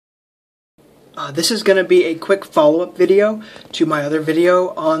This is going to be a quick follow-up video to my other video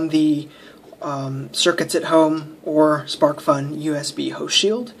on the Circuits at Home or SparkFun USB host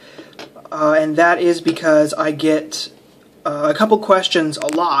shield. And that is because I get a couple questions a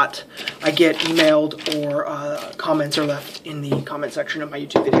lot. I get emailed or comments are left in the comment section of my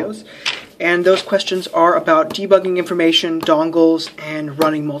YouTube videos. And those questions are about debugging information, dongles, and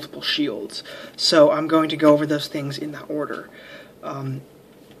running multiple shields. So I'm going to go over those things in that order.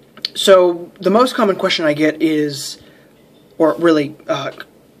 So the most common question I get is, or really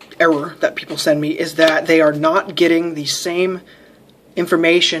error that people send me, is that they are not getting the same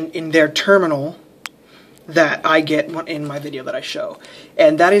information in their terminal that I get in my video that I show.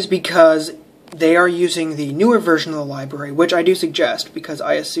 And that is because they are using the newer version of the library, which I do suggest because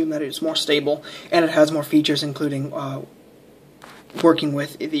I assume that it is more stable and it has more features, including working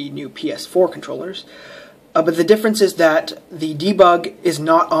with the new PS4 controllers. But the difference is that the debug is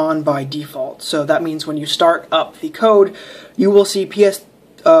not on by default. So that means when you start up the code, you will see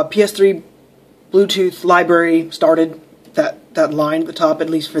PS3 Bluetooth library started, that line at the top, at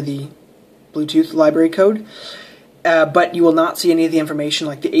least for the Bluetooth library code. But you will not see any of the information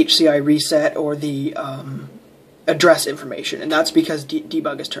like the HCI reset or the address information, and that's because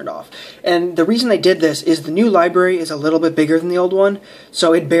debug is turned off. And the reason I did this is the new library is a little bit bigger than the old one,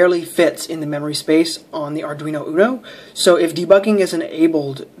 so it barely fits in the memory space on the Arduino Uno. So if debugging is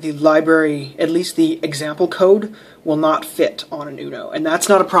enabled, the library, at least the example code, will not fit on an Uno. And that's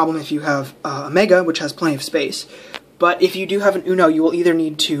not a problem if you have a Mega, which has plenty of space. But if you do have an Uno, you will either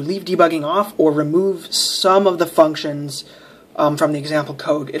need to leave debugging off or remove some of the functions from the example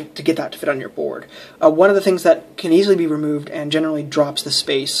code to get that to fit on your board. One of the things that can easily be removed and generally drops the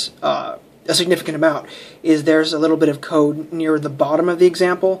space a significant amount is there's a little bit of code near the bottom of the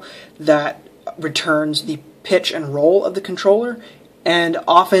example that returns the pitch and roll of the controller, and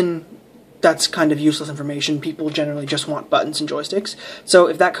often that's kind of useless information. People generally just want buttons and joysticks. So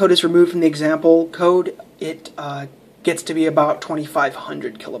if that code is removed from the example code, it gets to be about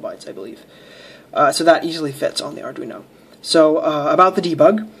 2,500 kilobytes, I believe. So that easily fits on the Arduino. So about the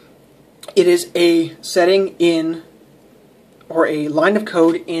debug, it is a setting in, or a line of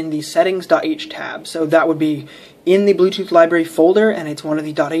code in the settings.h tab. So that would be in the Bluetooth library folder, and it's one of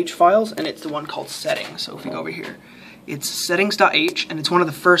the .h files, and it's the one called settings. So if we go over here, it's settings.h, and it's one of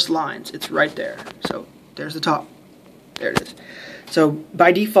the first lines. It's right there. So there's the top. There it is. So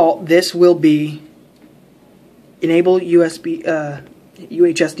by default, this will be enable UHS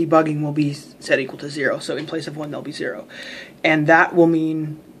debugging will be set equal to 0. So in place of 1, there'll be 0. And that will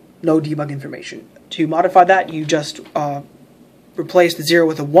mean no debug information. To modify that, you just replace the 0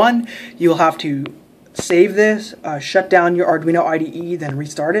 with a 1. You'll have to save this, shut down your Arduino IDE, then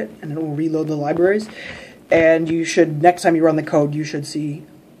restart it, and it will reload the libraries. And you should, next time you run the code, you should see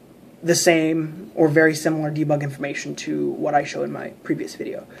the same or very similar debug information to what I showed in my previous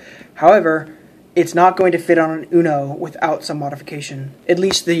video. However, it's not going to fit on an Uno without some modification, at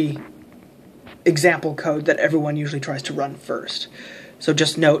least the example code that everyone usually tries to run first. So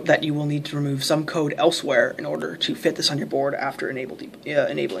just note that you will need to remove some code elsewhere in order to fit this on your board after enabling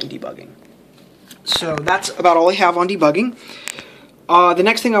debugging. So that's about all I have on debugging. The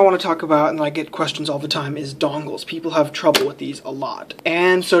next thing I want to talk about, and I get questions all the time, is dongles. People have trouble with these a lot,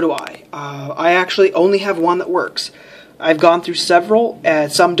 and so do I. I actually only have one that works. I've gone through several,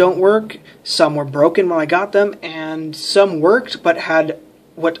 and some don't work, some were broken when I got them, and some worked but had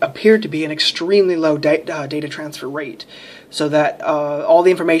what appeared to be an extremely low data transfer rate, so that all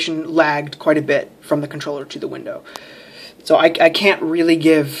the information lagged quite a bit from the controller to the window. So I can't really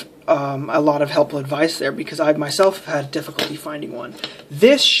give a lot of helpful advice there because I myself have had difficulty finding one.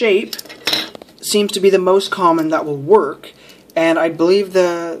 This shape seems to be the most common that will work, and I believe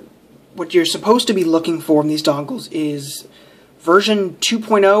what you're supposed to be looking for in these dongles is version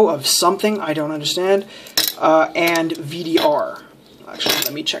 2.0 of something, I don't understand, and VDR. Actually,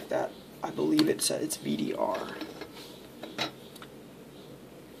 let me check that. I believe it said it's VDR.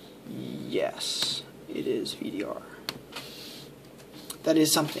 Yes, it is VDR. That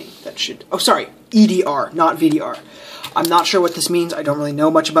is something that should... Oh, sorry, EDR, not VDR. I'm not sure what this means. I don't really know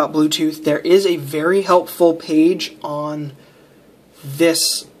much about Bluetooth. There is a very helpful page on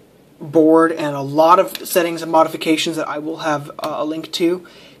this board and a lot of settings and modifications that I will have a link to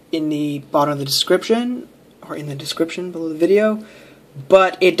in the bottom of the description, or in the description below the video.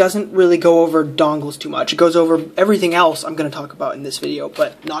 But it doesn't really go over dongles too much. It goes over everything else I'm going to talk about in this video,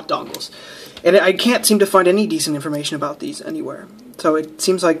 but not dongles. And I can't seem to find any decent information about these anywhere. So it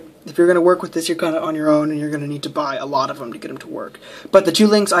seems like if you're going to work with this, you're kind of on your own, and you're going to need to buy a lot of them to get them to work. But the two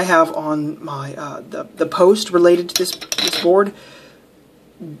links I have on my the post related to this board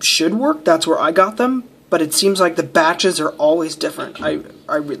should work. That's where I got them. But it seems like the batches are always different. I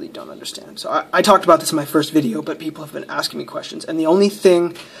really don't understand. So I talked about this in my first video, but people have been asking me questions. And the only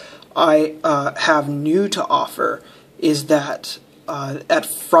thing I have new to offer is that at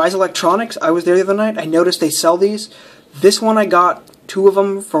Fry's Electronics, I was there the other night, I noticed they sell these. This one I got 2 of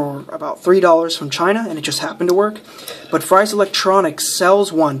them for about $3 from China, and it just happened to work. But Fry's Electronics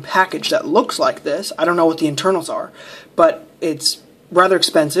sells one package that looks like this. I don't know what the internals are, but it's rather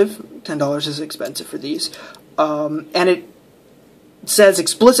expensive. $10 is expensive for these. And it says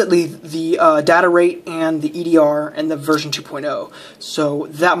explicitly the data rate and the EDR and the version 2.0. So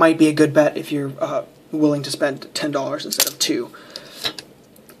that might be a good bet if you're willing to spend $10 instead of $2.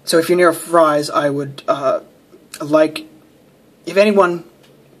 So if you're near Fry's, I would if anyone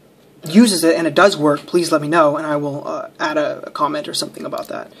uses it and it does work, please let me know, and I will add a comment or something about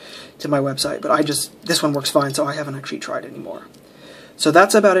that to my website. But this one works fine, so I haven't actually tried anymore. So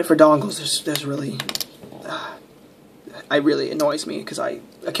that's about it for dongles. There's really, it really annoys me because I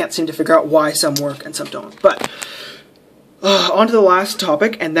can't seem to figure out why some work and some don't. But on to the last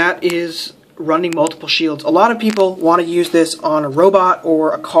topic, and that is running multiple shields. A lot of people want to use this on a robot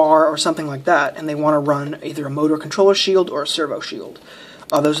or a car or something like that, and they want to run either a motor controller shield or a servo shield.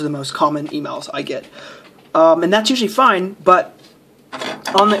 Those are the most common emails I get. And that's usually fine, but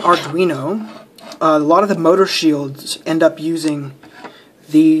on the Arduino, a lot of the motor shields end up using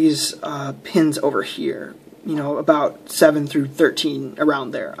these pins over here, you know, about 7 through 13,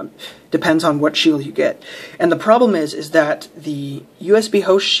 around there. Depends on what shield you get. And the problem is that the USB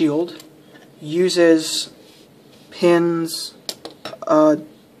host shield uses pins 9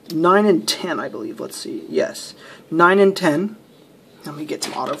 and 10, I believe. Let's see. Yes, 9 and 10. Let me get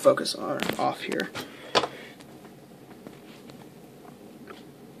some autofocus off here.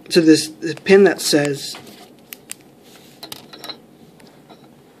 So this pin that says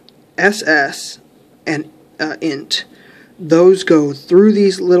SS and int, those go through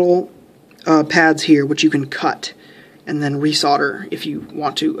these little pads here, which you can cut and then resolder if you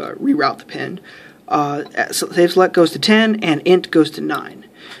want to reroute the pin. So save select goes to 10 and int goes to 9.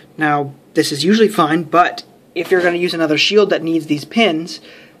 Now this is usually fine, but if you're going to use another shield that needs these pins,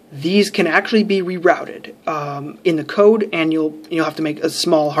 these can actually be rerouted in the code, and you'll have to make a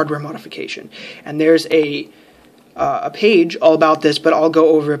small hardware modification. And there's a page all about this, but I'll go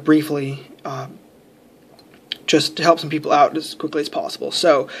over it briefly just to help some people out as quickly as possible.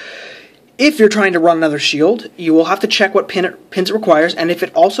 So if you're trying to run another shield, you will have to check what pins it requires, and if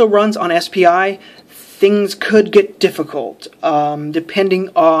it also runs on SPI, things could get difficult depending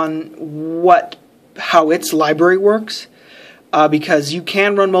on how its library works. Because you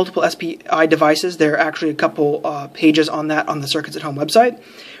can run multiple SPI devices. There are actually a couple pages on that on the Circuits at Home website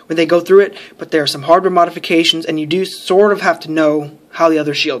where they go through it, but there are some hardware modifications, and you do sort of have to know how the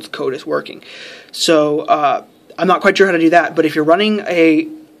other shield's code is working. So I'm not quite sure how to do that, but if you're running a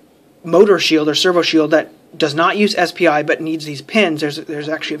motor shield or servo shield that does not use SPI but needs these pins, there's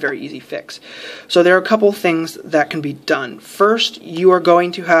actually a very easy fix. So there are a couple things that can be done. First, you are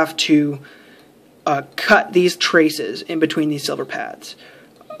going to have to cut these traces in between these silver pads.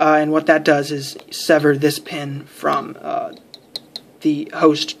 And what that does is sever this pin from the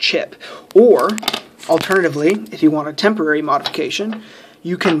host chip. Or, alternatively, if you want a temporary modification,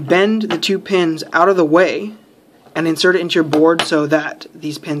 you can bend the 2 pins out of the way and insert it into your board so that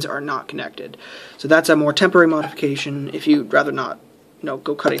these pins are not connected. So that's a more temporary modification if you'd rather not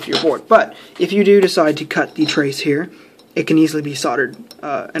go cutting through your board. But if you do decide to cut the trace here, it can easily be soldered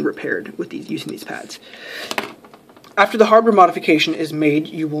and repaired with using these pads. After the hardware modification is made,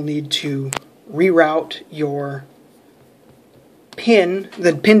 you will need to reroute your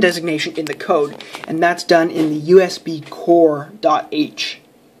the pin designation in the code, and that's done in the USB core.h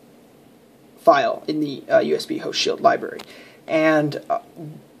file in the USB host shield library. And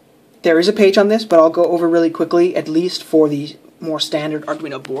there is a page on this, but I'll go over really quickly, at least for the more standard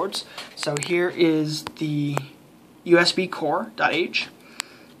Arduino boards. So here is the USB core.h,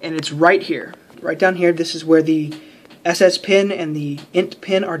 and it's right here, right down here. This is where the SS pin and the int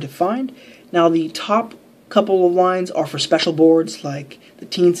pin are defined. Now the top couple of lines are for special boards like the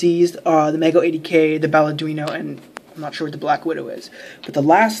Teensies, the Mego 80K, the Ballarduino, and I'm not sure what the Black Widow is. But the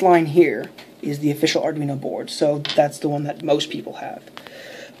last line here is the official Arduino board, so that's the one that most people have.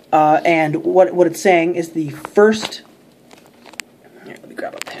 And what it's saying is the first, here, let me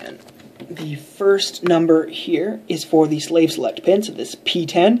grab a pen. The first number here is for the slave select pin, so this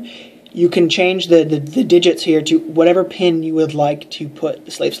P10. You can change the digits here to whatever pin you would like to put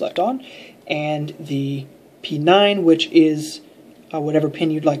the slave select on, and the P9, which is whatever pin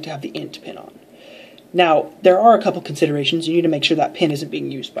you'd like to have the int pin on. Now, there are a couple considerations. You need to make sure that pin isn't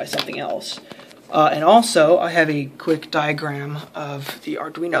being used by something else. And also, I have a quick diagram of the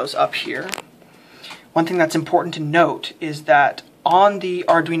Arduinos up here. One thing that's important to note is that on the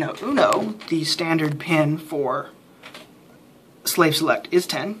Arduino Uno, the standard pin for slave select is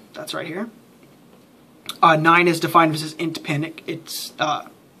 10. That's right here. 9 is defined as int pin. It's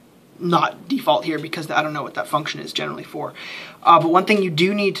not default here because I don't know what that function is generally for. But one thing you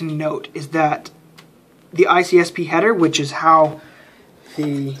do need to note is that the ICSP header, which is how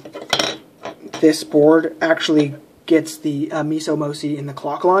this board actually gets the MISO MOSI in the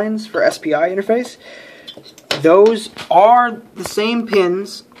clock lines for SPI interface, those are the same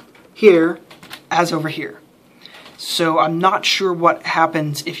pins here as over here. So I'm not sure what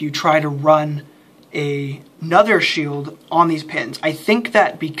happens if you try to run another shield on these pins. I think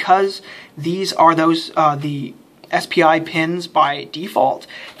that because these are the SPI pins by default,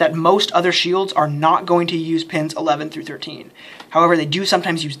 that most other shields are not going to use pins 11 through 13. However, they do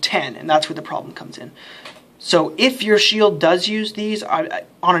sometimes use 10, and that's where the problem comes in. So if your shield does use these, on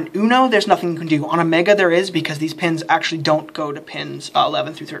an Uno, there's nothing you can do. On a Mega, there is, because these pins actually don't go to pins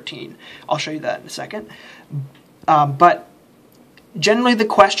 11 through 13. I'll show you that in a second. But generally the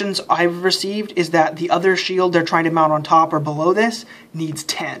questions I've received is that the other shield they're trying to mount on top or below this needs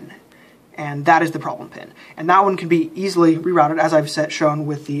 10. And that is the problem pin. And that one can be easily rerouted, as I've shown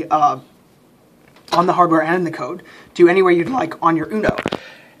with the on the hardware and in the code, to anywhere you'd like on your Uno.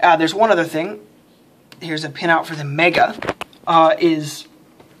 There's one other thing. Here's a pinout for the Mega. Is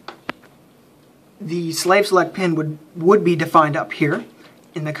the slave select pin would be defined up here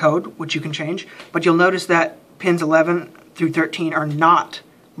in the code, which you can change. But you'll notice that pins 11 through 13 are not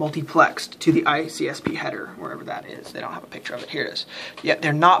multiplexed to the ICSP header, wherever that is. They don't have a picture of it. Here it is. Yeah,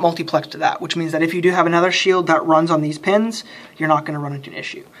 they're not multiplexed to that, which means that if you do have another shield that runs on these pins, you're not going to run into an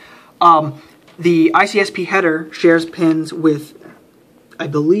issue. The ICSP header shares pins with, I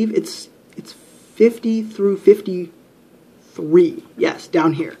believe it's 50 through 53. Yes,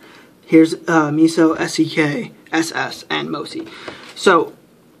 down here. Here's MISO, SCK, SS, and MOSI. So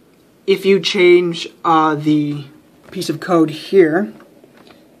if you change the piece of code here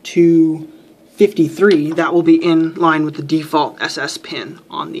to 53, that will be in line with the default SS pin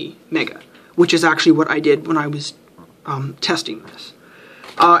on the Mega, which is actually what I did when I was testing this.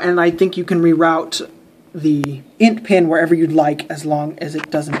 And I think you can reroute the int pin wherever you'd like, as long as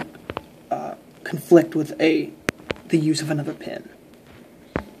it doesn't conflict with the use of another pin.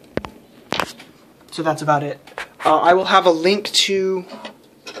 So that's about it. I will have a link to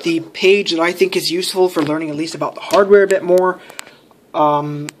the page that I think is useful for learning at least about the hardware a bit more.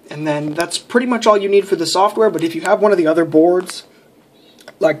 And then that's pretty much all you need for the software. But if you have one of the other boards,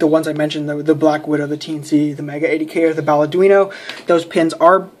 like the ones I mentioned, the Black Widow, the TNC, the Mega 80K, or the Arduino, those pins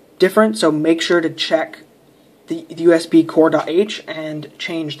are different, so make sure to check the USB core.h and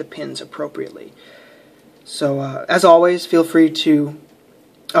change the pins appropriately. So as always, feel free to,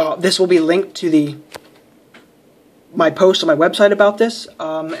 this will be linked to my post on my website about this,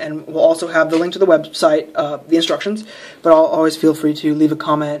 and we'll also have the link to the website, the instructions, but I'll always feel free to leave a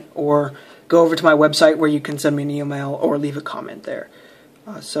comment or go over to my website where you can send me an email or leave a comment there.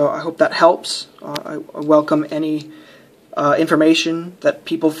 So I hope that helps. I welcome any information that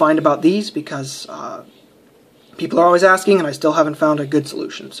people find about these, because people are always asking and I still haven't found a good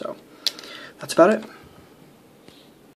solution. So that's about it.